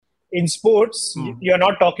in sports, you're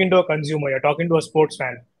not talking to a consumer, you're talking to a sports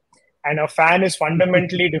fan. And a fan is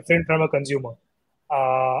fundamentally different from a consumer.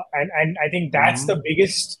 And I think that's the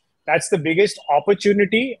biggest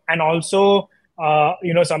opportunity, and also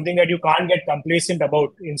something that you can't get complacent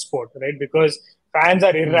about in sport, right? Because fans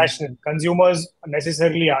are irrational, consumers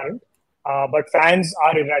necessarily aren't, but fans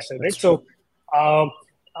are irrational, right? So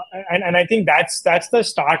and I think that's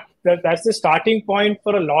the that's the starting point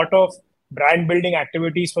for a lot of brand building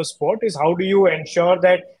activities for sport, is how do you ensure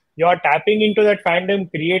that you're tapping into that fandom,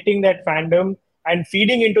 creating that fandom, and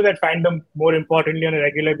feeding into that fandom, more importantly, on a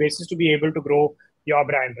regular basis, to be able to grow your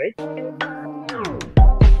brand, right?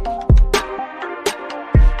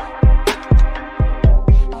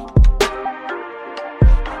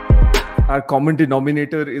 Our common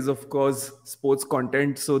denominator is, of course, sports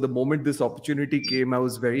content. So the moment this opportunity came, I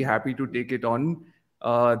was very happy to take it on.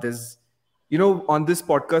 On this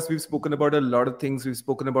podcast, we've spoken about a lot of things. We've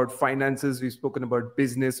spoken about finances. We've spoken about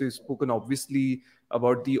business. We've spoken, obviously,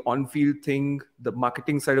 about the on-field thing, the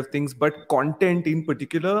marketing side of things, but content in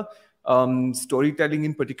particular, storytelling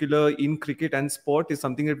in particular in cricket and sport is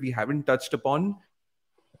something that we haven't touched upon.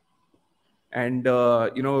 And,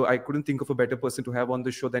 I couldn't think of a better person to have on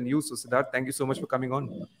the show than you. So, Siddharth, thank you so much for coming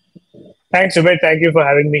on. Thanks, Sumit. Thank you for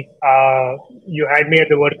having me. You had me at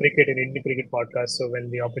the Word Cricket and Indian Cricket podcast. So when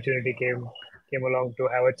the opportunity came along to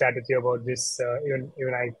have a chat with you about this,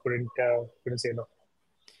 even I couldn't say no.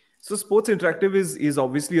 So Sports Interactive is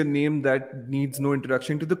obviously a name that needs no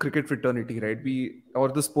introduction to the cricket fraternity, right? Or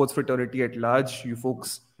the sports fraternity at large. You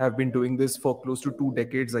folks have been doing this for close to 2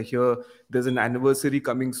 decades. I hear there's an anniversary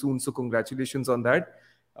coming soon, so congratulations on that.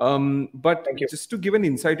 But just to give an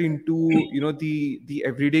insight into, the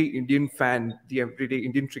everyday Indian fan, the everyday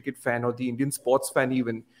Indian cricket fan, or the Indian sports fan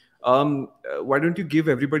even, why don't you give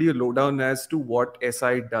everybody a lowdown as to what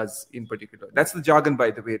SI does in particular? That's the jargon,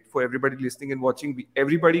 by the way, for everybody listening and watching.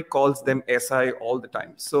 Everybody calls them SI all the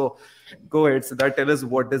time. So go ahead, Siddharth, tell us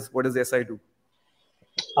what does SI do?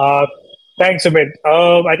 Thanks, Sumit.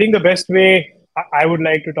 I think the best way I would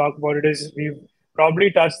like to talk about it is we've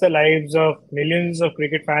probably touched the lives of millions of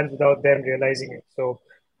cricket fans without them realizing it. So,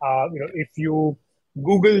 if you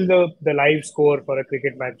Google the live score for a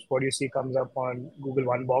cricket match, what you see comes up on Google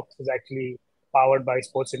One Box is actually powered by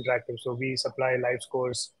Sports Interactive. So we supply live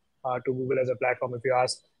scores to Google as a platform. If you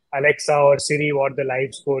ask Alexa or Siri what the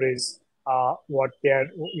live score is, what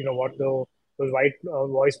those white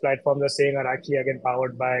voice platforms are saying are actually again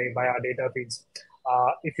powered by our data feeds.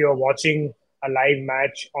 If you're watching a live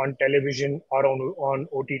match on television or on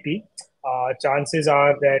OTT, chances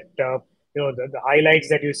are that the highlights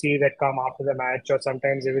that you see that come after the match, or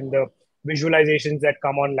sometimes even the visualizations that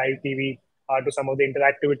come on live TV, to some of the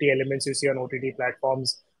interactivity elements you see on OTT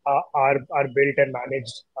platforms, are built and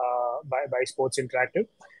managed by Sports Interactive.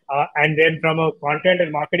 And then from a content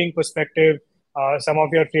and marketing perspective, some of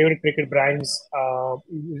your favorite cricket brands,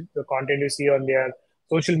 the content you see on their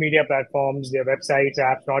social media platforms, their websites,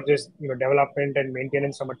 apps, not just development and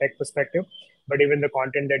maintenance from a tech perspective, but even the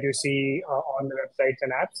content that you see on the websites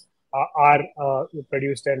and apps are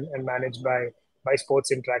produced and managed by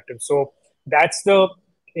Sports Interactive. So that's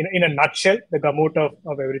in a nutshell, the gamut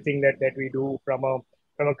of everything that we do from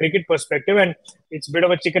a cricket perspective. And it's a bit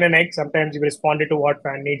of a chicken and egg. Sometimes you've responded to what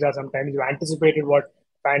fan needs are. Sometimes you've anticipated what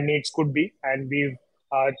fan needs could be. And we've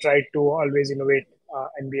tried to always innovate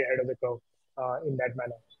and be ahead of the curve in that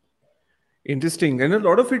manner. Interesting. And a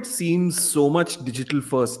lot of it seems so much digital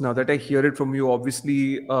first. Now that I hear it from you,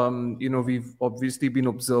 obviously, we've obviously been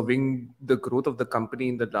observing the growth of the company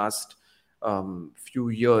in the last few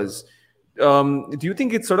years. Do you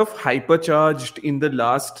think it's sort of hypercharged in the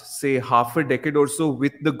last, say, half a decade or so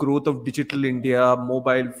with the growth of digital India,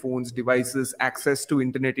 mobile phones, devices, access to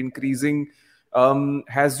internet increasing?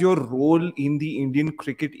 Has your role in the Indian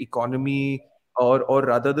cricket economy, or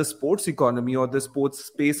rather the sports economy or the sports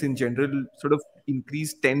space in general, sort of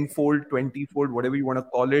increased 10-fold, 20-fold, whatever you want to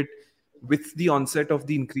call it, with the onset of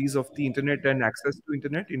the increase of the internet and access to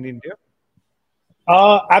internet in India?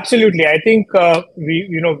 Absolutely. I think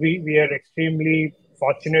we are extremely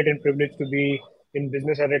fortunate and privileged to be in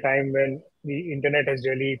business at a time when the internet has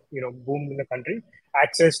really boomed in the country.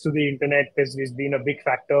 Access to the internet has been a big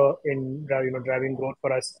factor in driving growth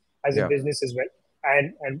for us as a business as well.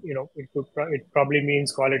 And it probably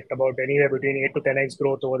means, call it about anywhere between 8 to 10x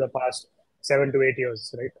growth over the past 7 to 8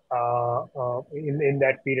 years, right? In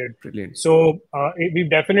that period. Brilliant. So we've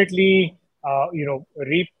definitely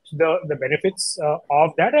reaped the benefits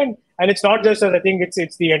of that, and it's not just us. I think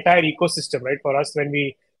it's the entire ecosystem, right? For us, when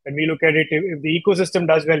we look at it, if the ecosystem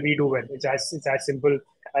does well, we do well. It's as simple.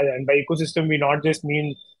 And by ecosystem, we not just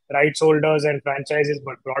mean rights holders and franchises,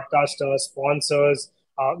 but broadcasters, sponsors,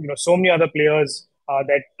 so many other players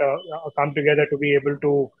that come together to be able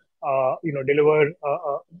to deliver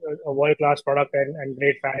a world-class product and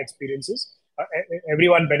great fan experiences.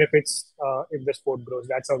 Everyone benefits if the sport grows.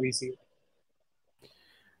 That's how we see it.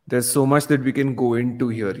 There's so much that we can go into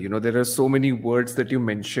here. There are so many words that you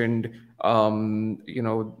mentioned.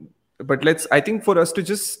 But I think for us to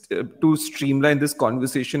just to streamline this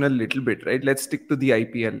conversation a little bit, right? Let's stick to the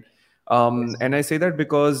IPL. And I say that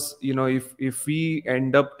because, if we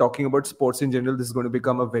end up talking about sports in general, this is going to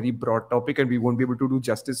become a very broad topic, and we won't be able to do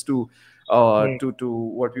justice to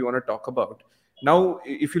what we want to talk about. Now,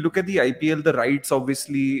 if you look at the IPL, the rights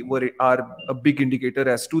obviously are a big indicator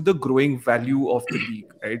as to the growing value of the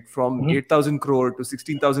league, right? From 8,000 crore to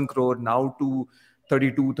 16,000 crore, now to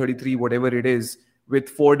 32, 33, whatever it is, with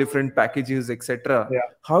 4 different packages, etc. Yeah.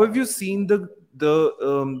 How have you seen the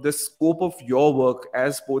scope of your work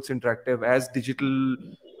as Sports Interactive, as digital,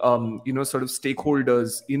 sort of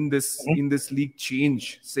stakeholders in this league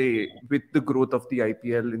change, say, with the growth of the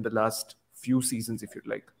IPL in the last few seasons, if you'd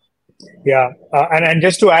like? Yeah, and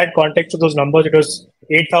just to add context to those numbers, it was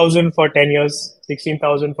 8,000 for 10 years,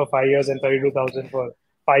 16,000 for 5 years, and 32,000 for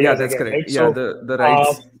 5 years. Yeah, that's again, correct. right? Yeah, So, the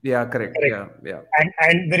rights. Yeah, correct. correct. Yeah.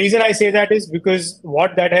 And the reason I say that is because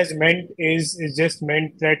what that has meant is just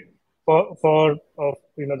meant that for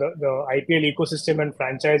the IPL ecosystem and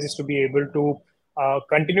franchises to be able to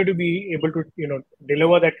continue to be able to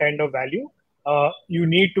deliver that kind of value, you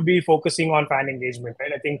need to be focusing on fan engagement,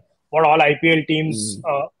 right? I think what all IPL teams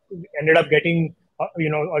ended up getting,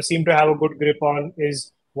 or seem to have a good grip on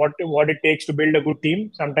is what it takes to build a good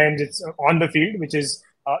team. Sometimes it's on the field, which is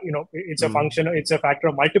it's a function, it's a factor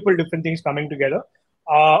of multiple different things coming together.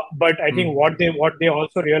 But I think what they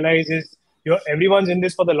also realize is everyone's in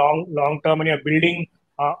this for the long term, and you're building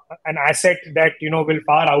an asset that will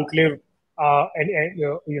far outlive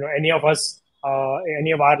any of us,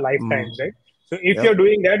 any of our lifetimes, right? So if you're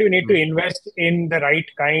doing that, you need to invest in the right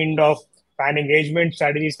kind of fan engagement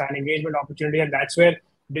strategies, fan engagement opportunity, and that's where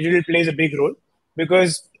digital plays a big role.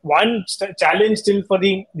 Because one challenge still for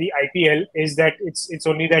the IPL is that it's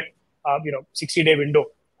only that 60-day window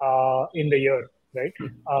in the year, right?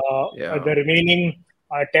 The remaining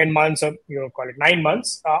 10 months, or call it 9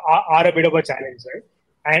 months, are a bit of a challenge,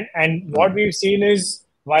 right? And what we've seen is,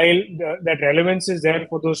 while that relevance is there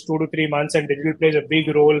for those 2 to 3 months, and digital plays a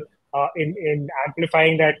big role in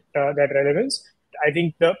amplifying that relevance, I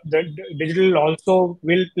think the digital also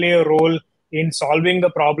will play a role in solving the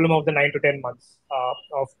problem of the 9 to 10 months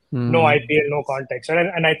of no IPL, no context.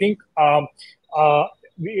 And I think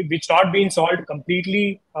it's not been solved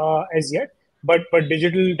completely as yet, but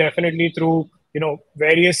digital definitely through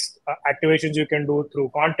various activations you can do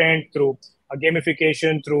through content, through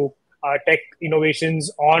gamification, through tech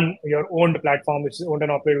innovations on your owned platform, which is owned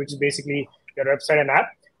and operated, which is basically your website and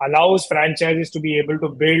app, allows franchises to be able to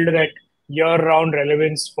build that year-round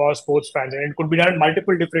relevance for sports fans. And it could be done in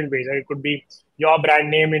multiple different ways. Right? It could be your brand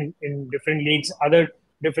name in different leagues, other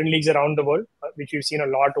different leagues around the world, which we've seen a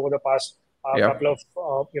lot over the past couple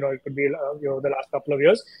of, it could be the last couple of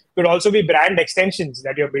years. It could also be brand extensions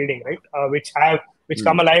that you're building, right? Which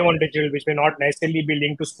come alive on digital, which may not necessarily be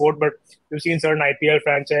linked to sport, but you've seen certain IPL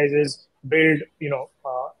franchises build,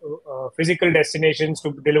 physical destinations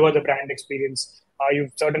to deliver the brand experience.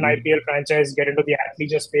 You've certain IPL franchises get into the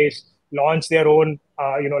athleisure space, launch their own,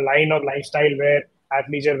 line of lifestyle wear,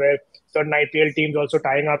 athleisure wear. Certain IPL teams also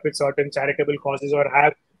tying up with certain charitable causes or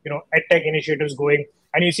have, edtech initiatives going.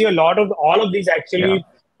 And you see a lot of all of these actually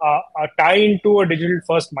tie into a digital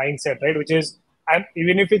first mindset, right? Which is,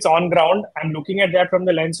 even if it's on ground, I'm looking at that from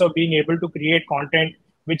the lens of being able to create content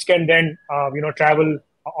which can then, travel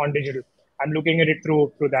on digital. I'm looking at it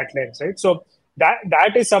through that lens, right? So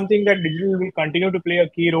that is something that digital will continue to play a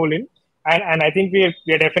key role in. And I think we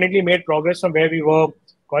have definitely made progress from where we were,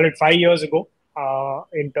 call it 5 years ago,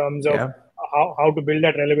 in terms of how to build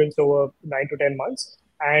that relevance over 9 to 10 months.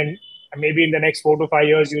 And maybe in the next 4 to 5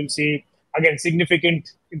 years, you'll see, again,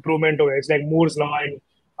 significant improvement over it. It's like Moore's Law, and,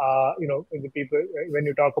 the people, when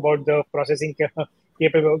you talk about the processing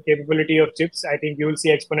capability of chips, I think you will see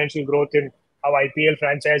exponential growth in how IPL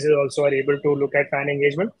franchises also are able to look at fan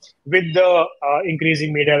engagement with the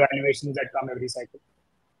increasing media valuations that come every cycle.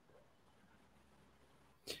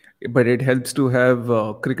 But it helps to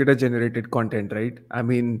have cricketer-generated content, right? I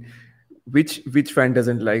mean, which fan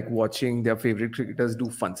doesn't like watching their favorite cricketers do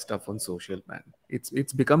fun stuff on social, man?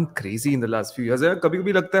 It's become crazy in the last few years.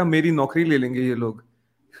 कभी-कभी लगता है मेरी नौकरी ले लेंगे ये लोग.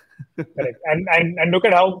 Correct. And look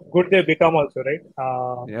at how good they've become also, right?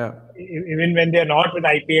 Even when they're not with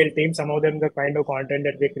IPL teams, some of them, the kind of content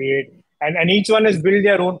that they create and each one has built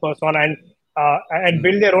their own persona and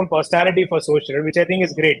build their own personality for social, which I think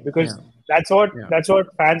is great because Yeah. Yeah. that's what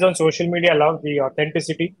fans on social media love, the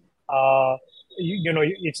authenticity. You know,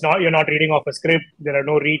 it's not, you're not reading off a script. There are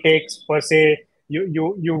no retakes per se.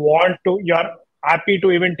 You want to, you're happy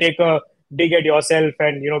to even take a dig at yourself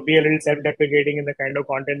and, you know, be a little self-deprecating in the kind of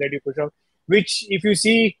content that you push out. Which, if you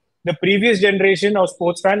see the previous generation of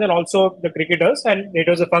sports fans and also the cricketers, and it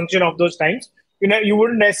was a function of those times, you know, you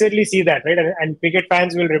wouldn't necessarily see that, right? And cricket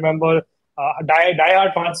fans will remember,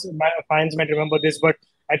 die-hard fans might remember this, but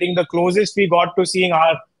I think the closest we got to seeing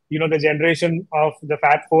our, you know, the generation of the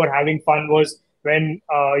Fat Four having fun was when,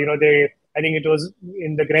 you know, I think it was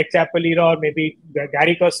in the Greg Chappell era or maybe the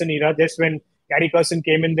Gary Carson era, just when Gary Carson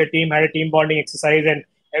came in the team, had a team bonding exercise, and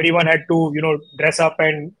everyone had to, you know, dress up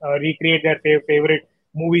and recreate their favorite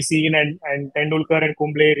movie scene, and Tendulkar and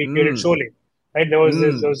Kumble recreated Sholay. Right? There was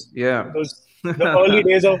Yeah. those the early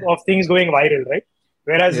days of things going viral, right?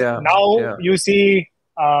 Whereas Yeah. now Yeah. you see,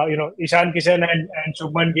 you know, Ishan Kishan and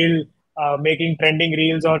Shubman Gill making trending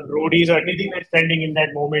reels on roadies or anything that's trending in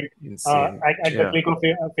that moment Insane. at the Yeah. click of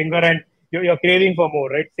a finger, and you're craving for more,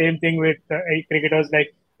 right? Same thing with cricketers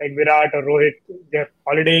like Virat or Rohit. They're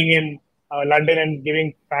holidaying in London and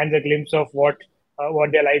giving fans a glimpse of what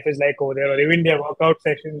their life is like over there, or even their workout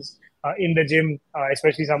sessions in the gym,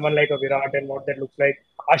 especially someone like a Virat and what that looks like.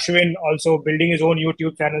 Ashwin also building his own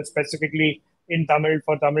YouTube channel specifically in Tamil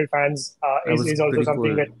for Tamil fans That was is also pretty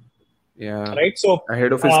something cool. that, Yeah. right? So,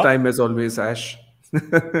 Ahead of his uh, time as always, Ash.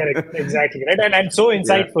 correct, exactly, right, and so Yeah.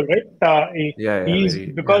 insightful, right? Yeah. Yeah. He's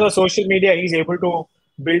Very. because Yeah. of social media, he's able to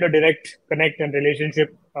build a direct connect and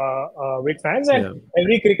relationship with fans, and Yeah.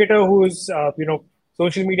 every cricketer who's you know,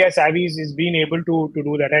 social media savvy is being able to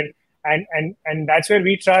do that, and that's where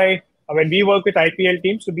we try when we work with IPL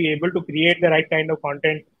teams to be able to create the right kind of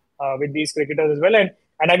content with these cricketers as well,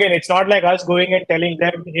 and again, it's not like us going and telling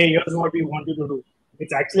them, hey, here's what we want you to do.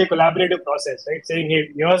 It's actually a collaborative process, right? Saying, hey,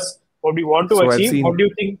 here's what we want to So I've achieve. How do seen.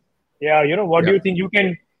 you think? Yeah, you know, what do Yeah. you think you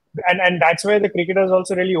can? And that's where the cricketers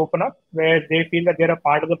also really open up, where they feel that they're a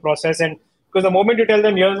part of the process. And because the moment you tell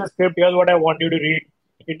them, here's a script, here's what I want you to read,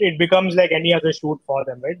 it becomes like any other shoot for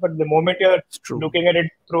them, right? But the moment you're It's true. looking at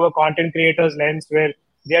it through a content creator's lens, where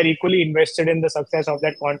they are equally invested in the success of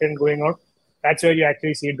that content going out, that's where you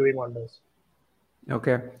actually see it doing wonders.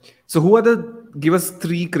 Okay. So who are the give us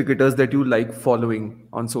three cricketers that you like following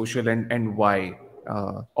on social and why?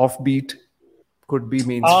 Offbeat, could be Uh,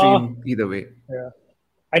 mainstream, either way. yeah.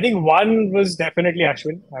 I think one was definitely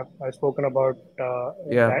Ashwin. I've spoken about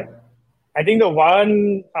Yeah. that. I think the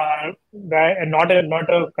one that not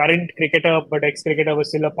a current cricketer but ex-cricketer was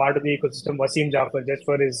still a part of the ecosystem, Wasim Jafar, just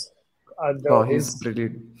for his Oh, he's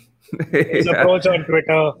brilliant. his Yeah. approach on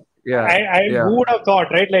Twitter. Yeah. Yeah. Who would have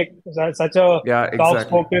thought, right? Like such a Yeah, exactly.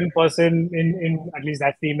 soft-spoken person in at least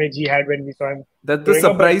that's the image he had when we saw him That's the growing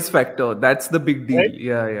up. But surprise factor. That's the big deal. right,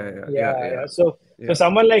 Yeah. Yeah. Yeah. Yeah. yeah, Yeah. yeah. So Yeah.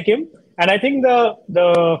 someone like him, and I think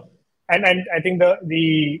and I think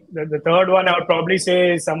the third one I would probably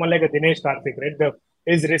say is someone like a Dinesh Karthik, right?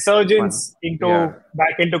 His Fun. resurgence into Yeah.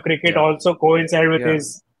 back into cricket Yeah. also coincided with Yeah.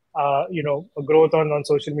 his you know, growth on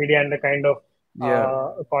social media and the kind of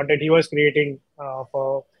Yeah. content he was creating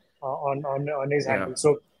for on his Yeah. handle. So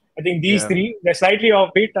I think these Yeah. three, they're slightly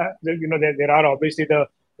offbeat. You know, there are obviously the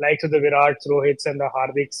likes of the Virats, Rohits, and the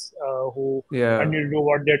Hardiks who Yeah. continue to do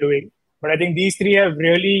what they're doing. But I think these three have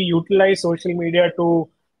really utilized social media to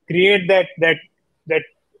create that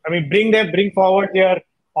I mean, bring forward their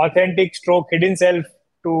authentic stroke hidden self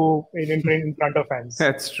to in front of fans.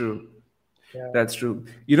 That's true. Yeah. That's true.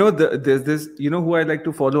 There's this, who I like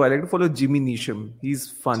to follow? I like to follow Jimmy Neesham. He's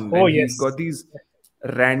fun Oh and he's yes. got these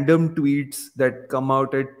random tweets that come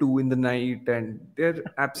out at 2 in the night and they're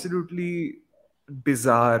absolutely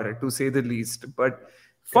bizarre to say the least, but Yeah.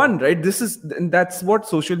 fun, right? And that's what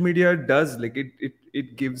social media does. Like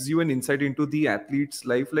it gives you an insight into the athlete's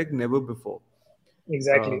life like never before.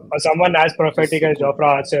 Exactly. Or someone as Which is prophetic so as cool. Jofra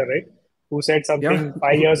Archer, right? Who said Yeah. something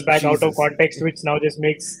 5 years back out of Jesus. context, which now just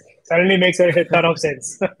suddenly makes a ton of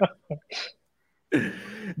sense.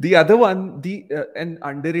 The other one, the an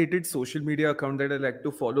underrated social media account that I like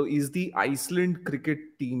to follow is the Iceland cricket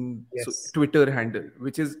team Yes. Twitter handle,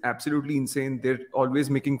 which is absolutely insane. They're always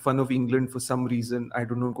making fun of England for some reason. I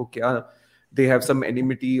don't know ko kya. They have some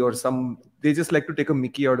enmity or they just like to take a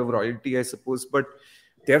mickey out of royalty, I suppose, but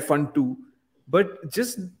they're fun too. But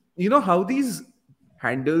just, how these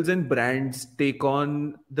handles and brands take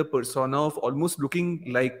on the persona of almost looking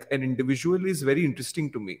like an individual is very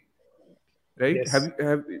interesting to me, right? Yes.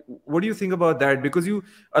 What do you think about that? Because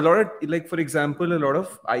a lot of, like, for example,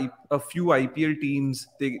 a few IPL teams,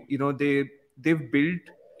 they've built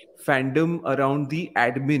fandom around the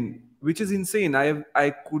admin, which is insane. I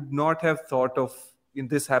could not have thought of in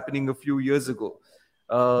this happening a few years ago.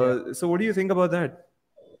 Yeah. So what do you think about that?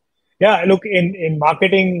 Yeah, look, in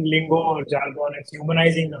marketing lingo or jargon, it's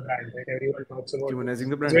humanizing the brand, right? Everyone talks about it. Humanizing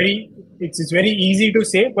the It's brand. very it's very easy to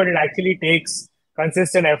say, but it actually takes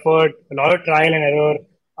consistent effort, a lot of trial and error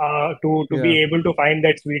to Yeah. be able to find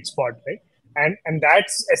that sweet spot, right? And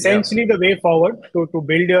that's Yeah. essentially the way forward to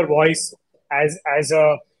build your voice as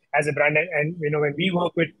a brand. And you know, when we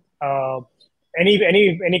work with uh, any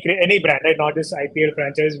brand, right, not just IPL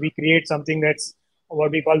franchise, we create something that's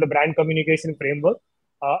what we call the brand communication framework,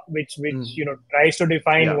 which Mm. you know tries to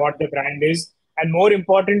define Yeah. what the brand is, and more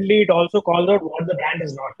importantly, it also calls out what the brand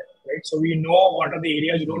is not, right? So we know what are the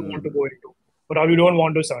areas you don't want to Mm. go into, or how you don't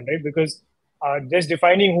want to sound, right? Because just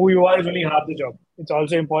defining who you are is only half the job. It's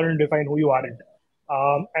also important to define who you aren't,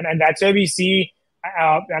 and that's where we see.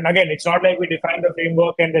 And again, it's not like we define the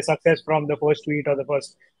framework and the success from the first tweet or the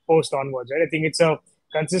first post onwards, right? I think it's a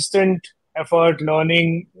consistent effort,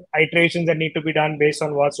 learning, iterations that need to be done based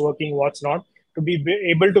on what's working, what's not, to be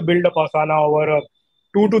able to build a persona over a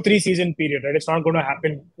 2 to 3 season period, right? It's not going to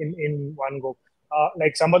happen in one go.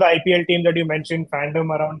 Like some of the IPL team that you mentioned,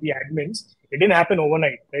 fandom around the admins, it didn't happen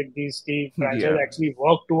overnight, right? The franchise Yeah. actually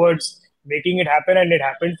worked towards making it happen, and it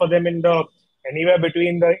happened for them in the anywhere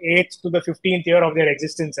between the 8th to the 15th year of their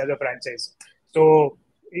existence as a franchise. So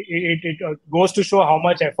it goes to show how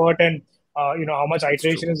much effort and how much It's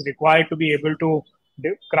true. iteration is required to be able to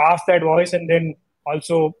craft that voice, and then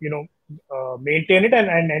also maintain it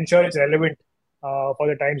and ensure it's relevant for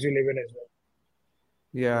the times we live in as well.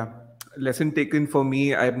 Yeah. Lesson taken for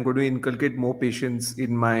me. I'm going to inculcate more patience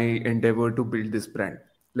in my endeavor to build this brand.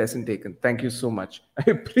 Lesson taken. Thank you so much.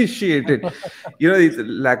 I appreciate it. It's a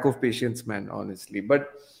lack of patience, man, honestly. But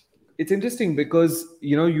it's interesting because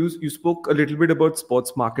you spoke a little bit about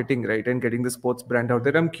sports marketing, right? And getting the sports brand out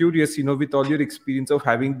there. I'm curious, with all your experience of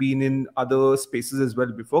having been in other spaces as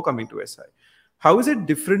well before coming to SI. How is it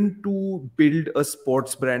different to build a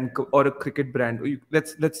sports brand or a cricket brand?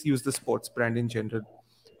 Let's use the sports brand in general,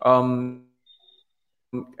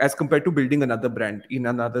 as compared to building another brand in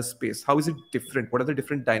another space. How is it different? What are the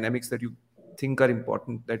different dynamics that you think are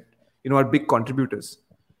important that are big contributors?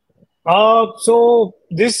 So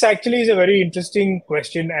this actually is a very interesting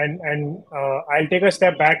question, and I'll take a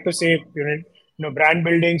step back to say, brand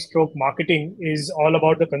building stroke marketing is all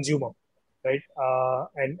about the consumer, right?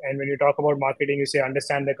 And when you talk about marketing, you say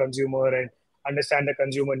understand the consumer and understand the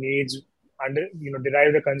consumer needs,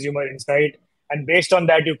 derive the consumer insight, and based on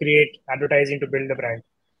that, you create advertising to build the brand.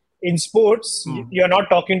 In sports, you're not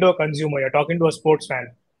talking to a consumer; you're talking to a sports fan,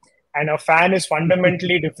 and a fan is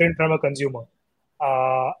fundamentally different from a consumer.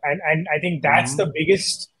 And I think that's the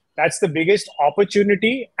biggest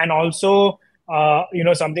opportunity, and also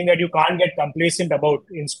something that you can't get complacent about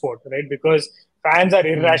in sport, right? Because fans are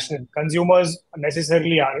Hmm. irrational, consumers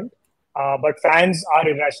necessarily aren't, but fans are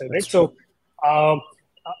irrational, That's right? true. So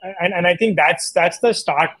and I think that's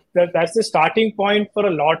the starting point for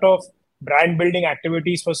a lot of brand building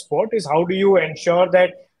activities for sport, is how do you ensure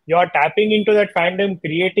that you're tapping into that fandom,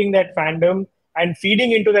 creating that fandom, and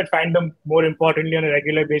feeding into that fandom, more importantly, on a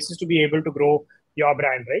regular basis, to be able to grow your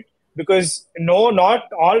brand, right? Because no, not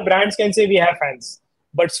all brands can say we have fans,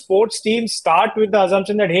 but sports teams start with the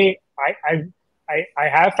assumption that, hey, I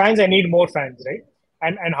have fans, I need more fans, right?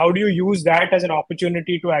 And how do you use that as an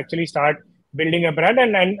opportunity to actually start building a brand?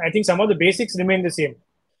 And I think some of the basics remain the same.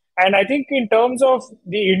 And I think in terms of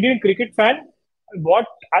the Indian cricket fan, what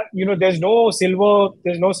there's no silver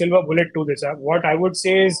bullet to this. What I would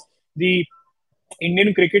say is the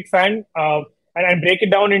Indian cricket fan, and break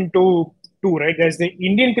it down into two, right? There's the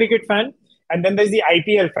Indian cricket fan, and then there's the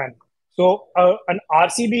IPL fan. So an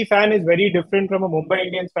RCB fan is very different from a Mumbai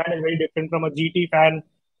Indians fan, is very different from a GT fan,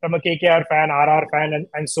 from a KKR fan, RR fan,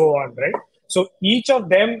 and so on, right? So each of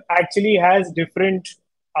them actually has different,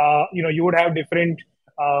 you would have different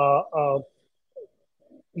uh, uh,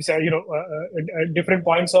 different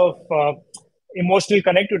points of emotional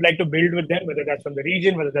connect you'd like to build with them, whether that's from the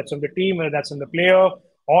region, whether that's from the team, whether that's from the player,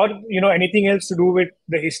 or anything else to do with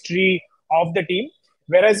the history of the team.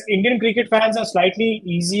 Whereas Indian cricket fans are slightly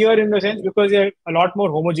easier in the sense because they're a lot more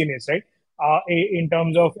homogeneous, right? In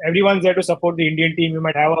terms of everyone's there to support the Indian team. You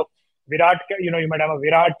might have a you might have a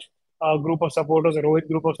Virat group of supporters, a Rohit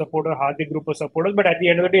group of supporters, Hardik group of supporters. But at the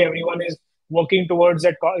end of the day, everyone is working towards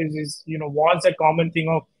that, wants that common thing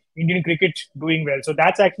of Indian cricket doing well. So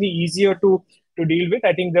that's actually easier to deal with.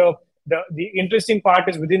 I think the interesting part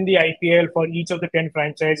is within the IPL for each of the 10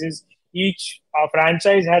 franchises. Each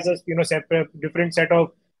franchise has a separate different set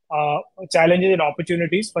of challenges and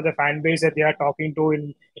opportunities for the fan base that they are talking to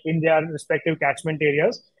in their respective catchment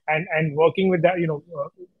areas, and working with that,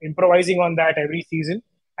 improvising on that every season,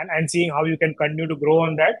 and seeing how you can continue to grow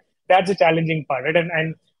on that. That's a challenging part, right?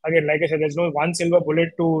 And again, like I said, there's no one silver bullet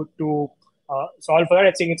to solve for that.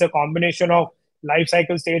 I think it's a combination of life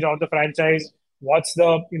cycle stage of the franchise. What's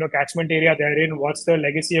the catchment area they're in? What's the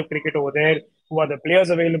legacy of cricket over there? Who are the players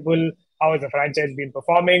available? How has the franchise been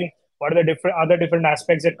performing? What are the different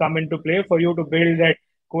aspects that come into play for you to build that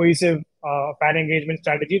cohesive fan engagement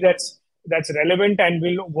strategy that's relevant and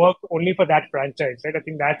will work only for that franchise, right? I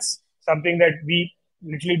think that's something that we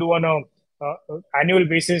literally do on a annual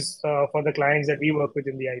basis for the clients that we work with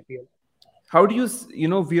in the IPL. How do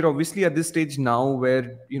we're obviously at this stage now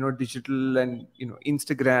where digital and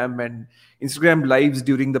Instagram lives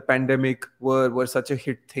during the pandemic were such a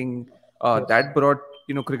hit thing, Yes. that brought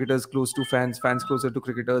cricketers close to fans closer to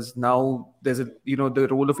cricketers. Now there's a the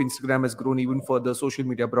role of Instagram has grown even further, social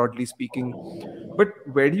media broadly speaking. But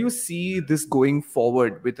where do you see this going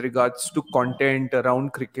forward with regards to content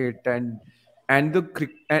around cricket and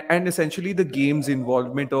essentially the game's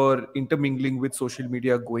involvement or intermingling with social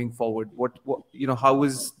media going forward? What how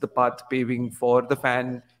is the path paving for the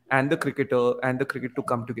fan and the cricketer and the cricket to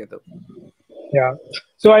come together? Yeah.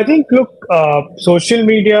 So I think, look, social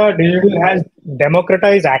media, digital has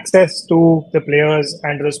democratized access to the players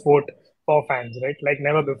and to the sport for fans, right? Like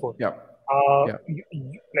never before. Yeah. Yeah.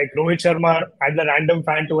 Like Rohit Sharma had the random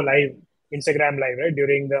fan to a live Instagram live, right,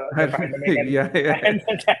 during the pandemic, Yeah, yeah. and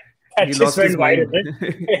that He just lost went his viral, mind.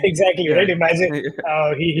 right? Exactly, right? Yeah. Imagine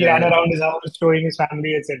he ran Yeah. around his house showing his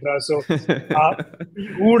family, etc. So uh,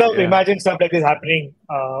 who would have Yeah. imagined stuff like this happening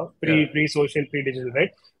Yeah. pre social, pre digital,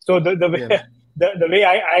 right? So the way Yeah. the way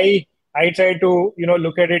I try to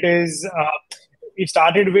look at it is, it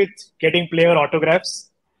started with getting player autographs,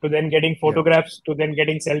 to then getting Yeah. photographs, to then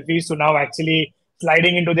getting selfies, to now actually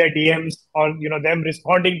sliding into their DMs, or them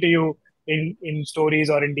responding to you in stories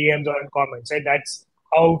or in DMs or in comments. Right? That's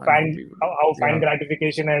how Unbelievable. how fan Yeah.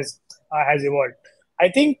 gratification has evolved. I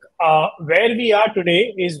think where we are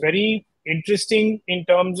today is very interesting in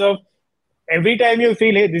terms of every time you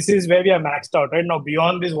feel, hey, this is where we are maxed out. Right now,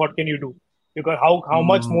 beyond this, what can you do? Because how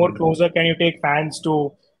much more Mm. closer can you take fans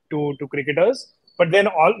to cricketers? But then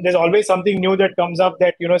there's always something new that comes up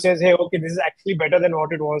that says, hey, okay, this is actually better than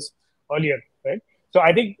what it was earlier, right? So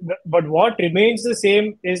I think, but what remains the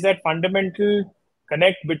same is that fundamental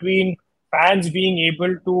connect between fans being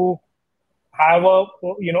able to have a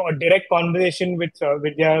direct conversation with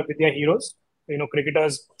their heroes,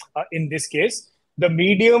 cricketers, in this case. The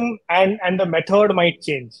medium and the method might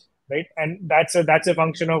change, right? And that's a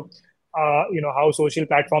function of how social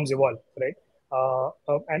platforms evolve, right?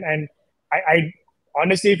 And I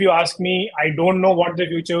honestly, if you ask me, I don't know what the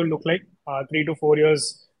future will look like 3 to 4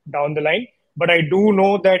 years down the line, but I do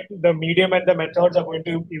know that the medium and the methods are going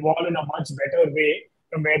to evolve in a much better way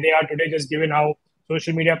from where they are today, just given how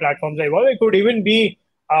social media platforms are evolving. It could even be,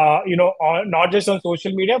 not just on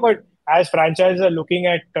social media, but as franchises are looking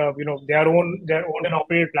at, their own and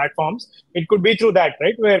operated platforms, it could be through that,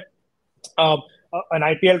 right? Where an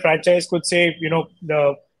IPL franchise could say,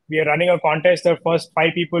 we are running a contest. The first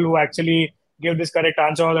five people who actually give this correct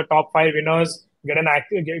answer, or the top five winners, get an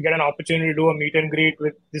opportunity to do a meet and greet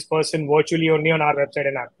with this person virtually only on our website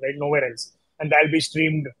and app, right? Nowhere else, and that'll be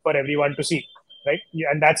streamed for everyone to see, right? Yeah,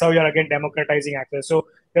 and that's how you're again democratizing access. So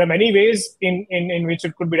there are many ways in which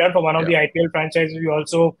it could be done. For one of Yeah. the IPL franchises, we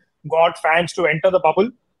also got fans to enter the bubble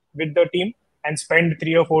with the team and spend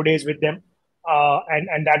 3 or 4 days with them,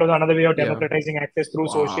 and that was another way of Yeah. democratizing access through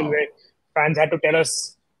social, Wow. where fans had to tell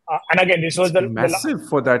us. And again, this was It's the massive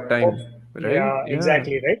for that hope, time, right? yeah, Yeah.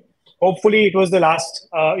 exactly, right. Hopefully, it was the last.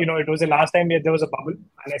 It was the last time that there was a bubble,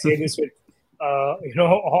 and I say this with,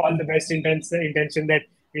 all the best intention that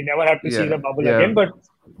we never have to see Yeah. the bubble Yeah. again. But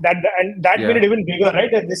that made Yeah. it even bigger,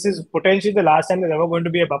 right? That this is potentially the last time there's ever going to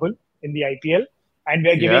be a bubble in the IPL, and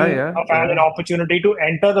we're Yeah. giving Yeah. a fan an Yeah. opportunity to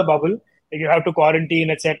enter the bubble. You have to quarantine,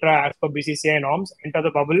 etc., as per BCCI norms. Enter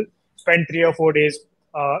the bubble, spend 3 or 4 days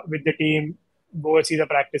with the team, go see the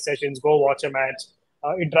practice sessions, go watch a match,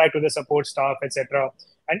 interact with the support staff, etc.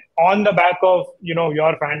 And on the back of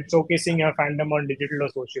your fan showcasing your fandom on digital or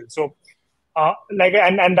social. So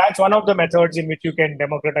and that's one of the methods in which you can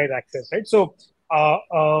democratize access, right? So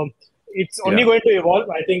it's only Yeah. going to evolve.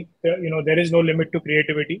 I think there is no limit to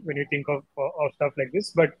creativity when you think of stuff like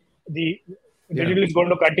this, but the Yeah. digital is going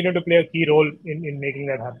to continue to play a key role in making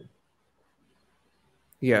that happen.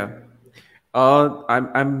 Yeah.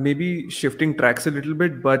 I'm maybe shifting tracks a little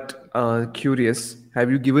bit, but curious. Have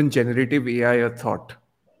you given generative AI a thought?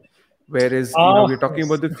 Whereas, we're talking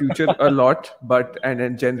about Yes. the future a lot, but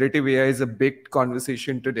and generative AI is a big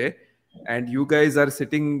conversation today. And you guys are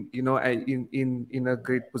sitting, in a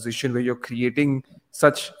great position where you're creating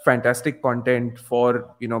such fantastic content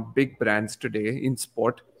for, big brands today in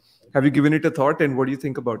sport. Have you given it a thought, and what do you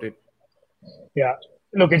think about it? Yeah.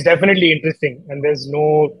 Look, it's definitely interesting, and there's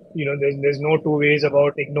no two ways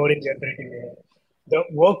about ignoring generative AI. The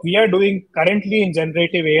work we are doing currently in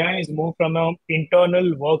generative AI is more from an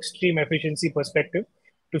internal work stream efficiency perspective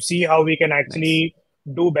to see how we can Nice. actually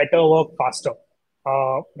do better work faster.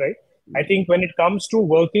 Right? I think when it comes to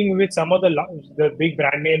working with some of the big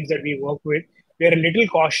brand names that we work with, we are a little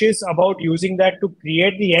cautious about using that to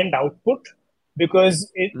create the end output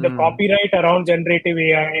because the Mm, copyright around generative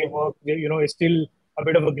AI work, is still a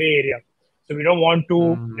bit of a gray area. So we don't want to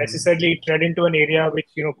mm, necessarily tread into an area which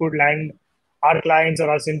could land our clients or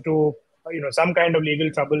us into some kind of legal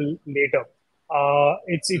trouble later.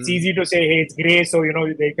 It's easy to say, hey, it's gray, so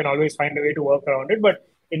they can always find a way to work around it. But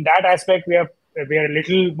in that aspect, we are a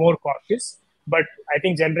little more cautious. But I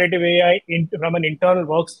think generative AI, from an internal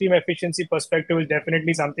work stream efficiency perspective, is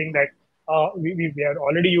definitely something that we are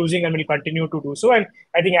already using and will continue to do so. And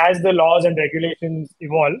I think as the laws and regulations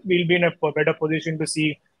evolve, we'll be in a better position to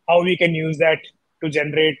see how we can use that to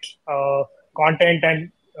generate content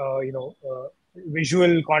and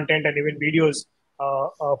visual content and even videos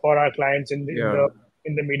for our clients yeah.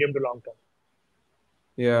 in the medium to long term.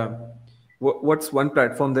 Yeah. What's one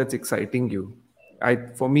platform that's exciting you?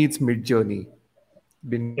 For me, it's Mid Journey.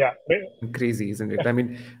 Been Yeah. crazy, isn't it? I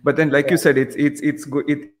mean, but then, like you said, it is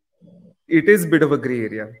a bit of a gray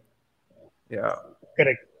area. Yeah.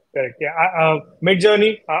 Correct, correct. Yeah, Mid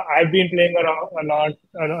Journey, I've been playing around a lot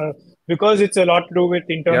because it's a lot to do with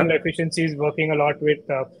Yeah. internal efficiencies. Working a lot with,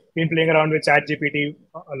 been playing around with ChatGPT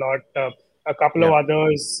a lot. A couple of Yeah.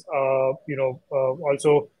 others,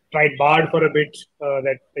 also tried Bard for a bit.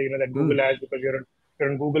 That Google Mm. has because you're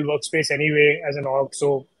in Google Workspace anyway as an org.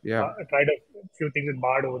 So Yeah. I tried a few things with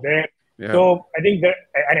Bard over there. Yeah. So I think that,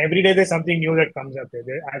 and every day there's something new that comes up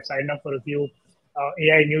there. I've signed up for a few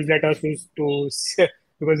AI newsletters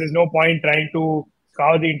because there's no point trying to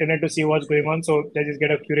scour the internet to see what's going on. So they just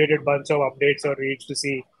get a curated bunch of updates or reads to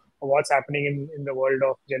see what's happening in the world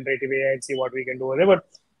of generative AI and see what we can do over there. But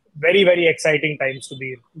very, very exciting times to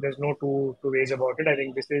be in. There's no two ways about it. I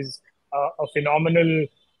think this is a phenomenal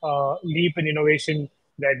leap in innovation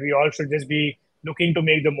that we all should just be looking to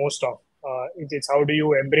make the most of. It's how do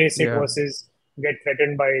you embrace it Yeah. versus get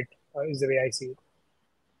threatened by it, is the way I see it.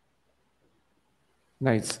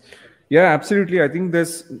 Nice. Yeah, absolutely. I think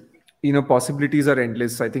there's, possibilities are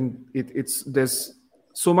endless. I think there's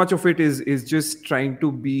so much of it is just trying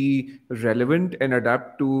to be relevant and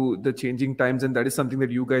adapt to the changing times, and that is something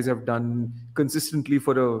that you guys have done consistently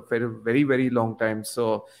for a very, very long time.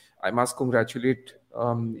 So I must congratulate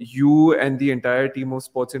you and the entire team of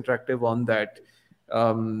Sports Interactive on that.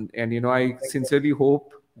 And I Thank you. sincerely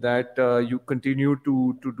hope that you continue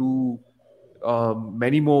to do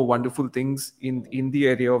many more wonderful things in the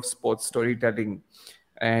area of sports storytelling,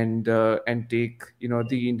 and take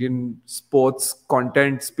the Indian sports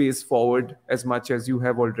content space forward as much as you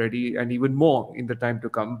have already, and even more in the time to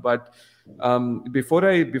come. But before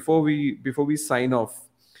we sign off,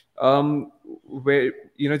 where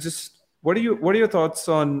just what are your thoughts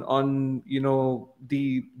on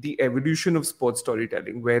the evolution of sports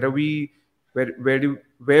storytelling? Where are we?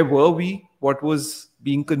 Where were we? What was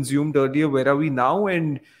being consumed earlier? Where are we now?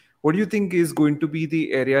 And what do you think is going to be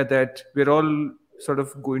the area that we're all sort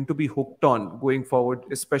of going to be hooked on going forward,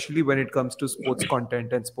 especially when it comes to sports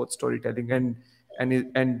content and sports storytelling?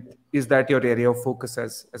 And is that your area of focus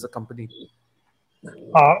as a company?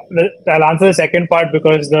 I'll answer the second part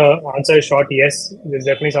because the answer is short. Yes, there's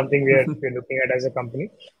definitely something we're looking at as a company.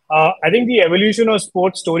 I think the evolution of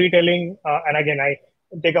sports storytelling, and again, I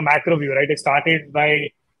take a macro view, right? It started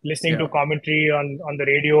by listening to Yeah. commentary on the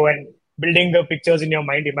radio and building the pictures in your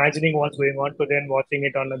mind, imagining what's going on, to then watching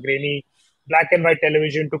it on a grainy black and white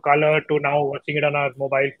television to color to now watching it on our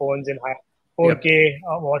mobile phones in high Yep. 4K,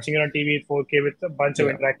 watching it on TV 4K with a bunch of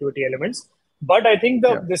Yeah. interactivity elements. But I think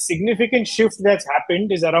Yeah. the significant shift that's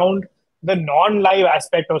happened is around the non-live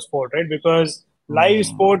aspect of sport, right? Because live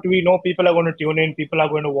Mm. sport, we know people are going to tune in, people are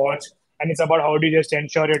going to watch, and it's about how do you just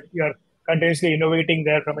ensure you're continuously innovating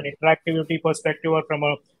there from an interactivity perspective or from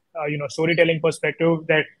a storytelling perspective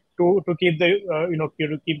that to keep the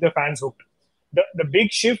to keep the fans hooked. The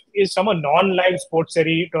big shift is from a non-live sports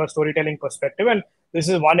storytelling perspective, and this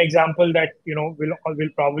is one example that will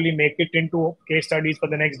probably make it into case studies for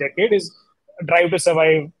the next decade. Is Drive to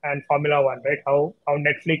Survive and Formula One, right? How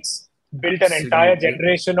Netflix built an entire Absolutely.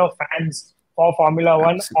 generation of fans for Formula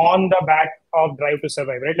One Absolutely. on the back of Drive to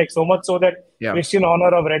Survive, right? Like so much so that Yeah. Christian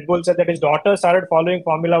Horner of Red Bull said that his daughter started following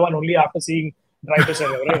Formula One only after seeing Drive to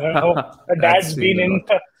Survive, right? Her That's dad's saying been a in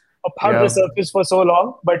lot. above the Yeah. surface for so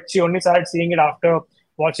long, but she only started seeing it after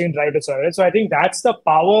watching Drive to Survive. So I think that's the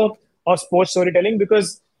power of sports storytelling,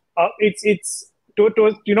 because it's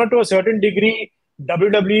to a certain degree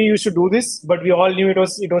WWE used to do this, but we all knew it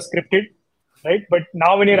was scripted, right? But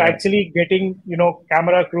now when you're Yeah. actually getting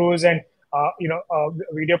camera crews and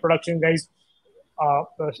video production guys uh,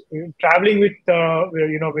 uh, traveling with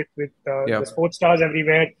the Yeah. sports stars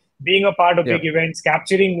everywhere, being a part of Yeah. big events,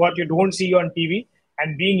 capturing what you don't see on TV,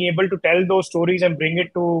 and being able to tell those stories and bring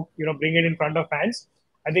it in front of fans.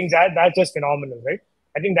 I think that's just phenomenal, right?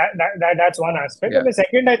 I think that's one aspect, Yeah. and the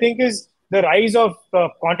second I think is the rise of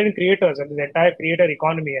content creators and the entire creator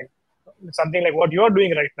economy, and something like what you're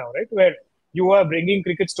doing right now, right? Where you are bringing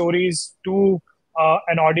cricket stories to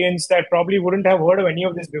an audience that probably wouldn't have heard of any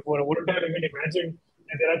of this before, or wouldn't have even imagined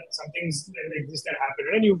that there are some things like this that happen.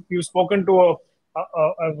 And you've spoken to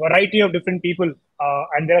a variety of different people,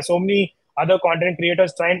 and there are so many other content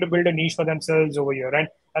creators trying to build a niche for themselves over here,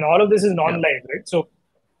 and all of this is Yeah. non-live, right? So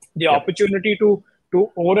the Yeah. opportunity to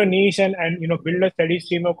own a niche and build a steady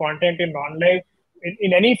stream of content in non-live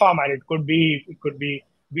in any format. It could be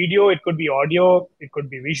video, it could be audio, it could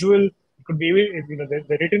be visual, it could be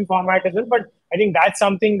the written format as well. But I think that's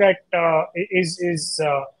something that is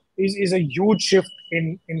a huge shift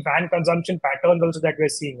in fan consumption patterns also that we're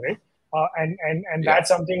seeing, right? And Yeah. that's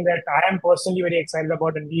something that I am personally very excited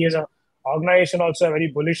about, and we as a organization also are very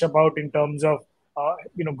bullish about in terms of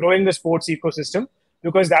growing the sports ecosystem,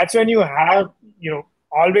 because that's when you have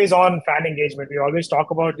always on fan engagement. We always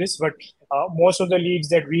talk about this, but most of the leagues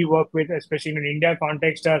that we work with, especially in an India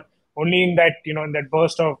context, are only in that in that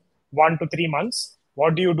burst of 1 to 3 months.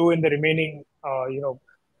 What do you do in the remaining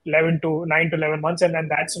 11 to 9 to 11 months? And then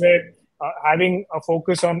that's where having a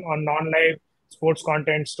focus on non-live sports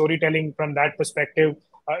content storytelling from that perspective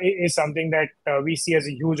is something that we see as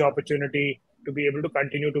a huge opportunity to be able to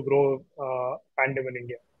continue to grow fandom in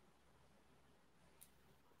India.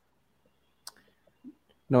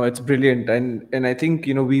 No, it's brilliant, and I think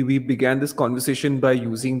we began this conversation by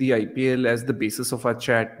using the IPL as the basis of our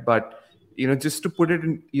chat, but just to put it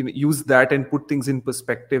in, use that and put things in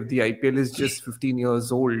perspective. The IPL is just 15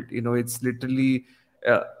 years old. It's literally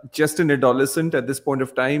uh, just an adolescent at this point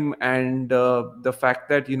of time, and the fact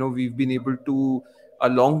that we've been able to,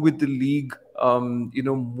 along with the league,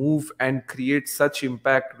 move and create such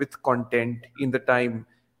impact with content in the time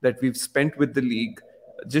that we've spent with the league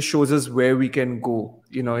just shows us where we can go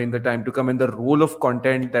in the time to come, and the role of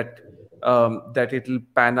content that it'll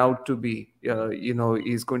pan out to be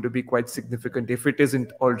is going to be quite significant if it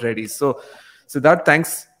isn't already. So that,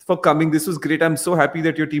 thanks for coming. This was great. I'm so happy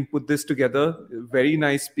that your team put this together. Very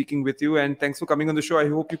nice speaking with you, and thanks for coming on the show. I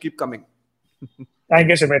hope you keep coming. Thank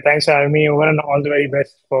you, Sumit. Thanks for having me over, and all the very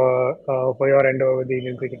best for your endeavor with the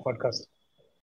Indian Cricket Podcast.